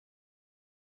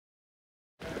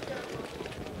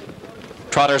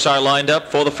Trotters are lined up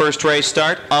for the first race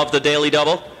start of the Daily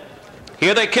Double.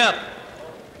 Here they come.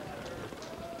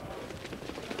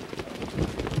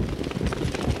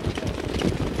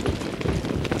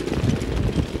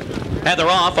 And they're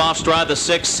off stride the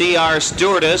 6, CR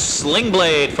Stewardess. Sling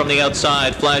Blade from the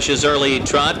outside flashes early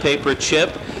trot. Paper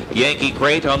Chip, Yankee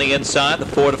Great on the inside, the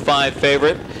 4 to 5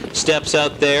 favorite. Steps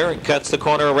out there and cuts the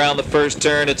corner around the first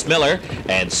turn. It's Miller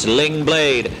and Sling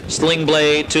Blade. Sling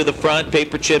Blade to the front,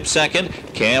 Paper Chip second.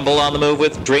 Campbell on the move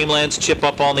with Dreamland's Chip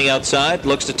up on the outside.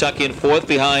 Looks to tuck in fourth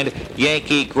behind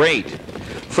Yankee Great.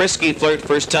 Frisky Flirt,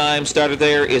 first time starter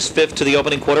there, is fifth to the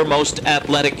opening quarter. Most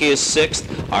Athletic is sixth.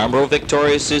 Armbro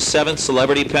Victorious is seventh.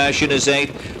 Celebrity Passion is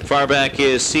eighth. Far back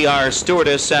is CR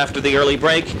Stewardess after the early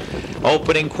break.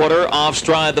 Opening quarter, off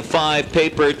stride the 5,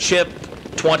 Paper Chip.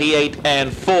 28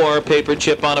 and 4, Paper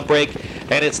Chip on a break.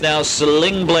 And it's now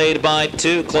Sling Blade by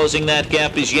 2. Closing that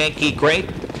gap is Yankee Great.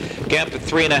 Gap to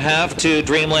 3.5 to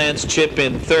Dreamland's Chip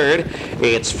in third.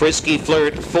 It's Frisky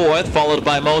Flirt fourth, followed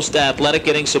by Most Athletic,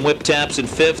 getting some whip taps in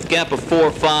fifth. Gap of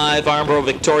 4-5. Armbro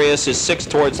Victorious is sixth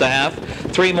towards the half.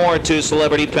 3 more to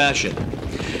Celebrity Passion.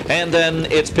 And then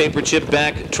it's Paper Chip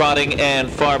back, trotting, and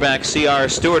far back CR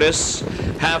Stewardess.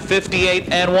 Half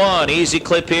 58 and 1. Easy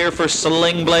clip here for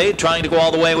Sling Blade, trying to go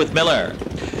all the way with Miller.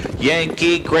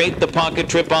 Yankee Great, the pocket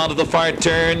trip onto the far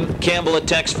turn. Campbell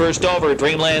attacks first over.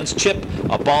 Dreamland's Chip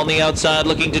up on the outside,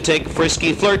 looking to take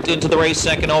Frisky Flirt into the race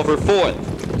second over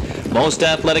fourth. Most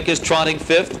Athletic is trotting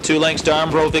fifth. 2 lengths to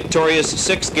Armbro Victorious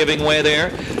sixth, giving way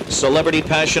there. Celebrity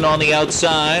Passion on the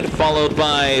outside, followed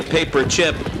by Paper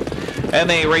Chip. And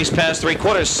they race past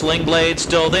 3/4. Sling Blade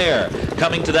still there.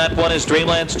 Coming to that one is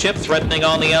Dreamland's Chip, threatening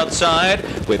on the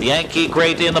outside, with Yankee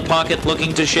Great in the pocket,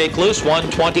 looking to shake loose.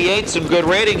 128, some good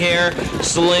rating here.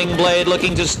 Sling Blade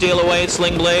looking to steal away.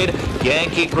 Sling Blade.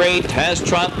 Yankee Great has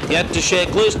trot yet to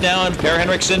shake loose now, and Per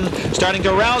Henriksen starting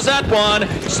to rouse that one.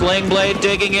 Sling Blade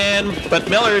digging in, but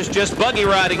Miller's just buggy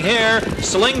riding here.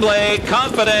 Sling Blade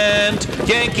confident.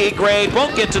 Yankee Great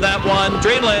won't get to that one.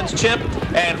 Dreamland's Chip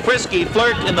and Frisky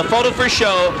Flirt in the photo for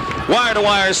show. Wire to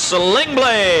wire, Sling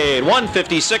Blade,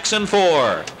 156 and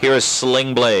 4. Here is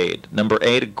Sling Blade, number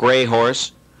 8, a gray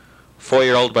horse,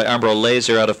 4-year-old by Armbro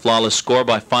Laser out of Flawless Score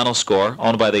by Final Score,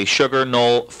 owned by the Sugar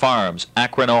Knoll Farms,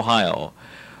 Akron, Ohio.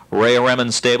 Ray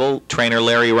Remen stable, trainer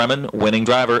Larry Remen, winning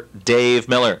driver Dave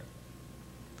Miller.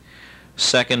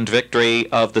 Second victory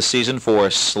of the season for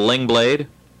Sling Blade.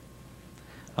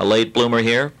 A late bloomer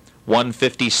here.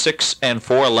 156 and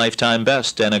 4, a lifetime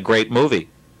best and a great movie.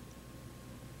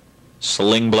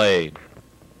 Sling Blade.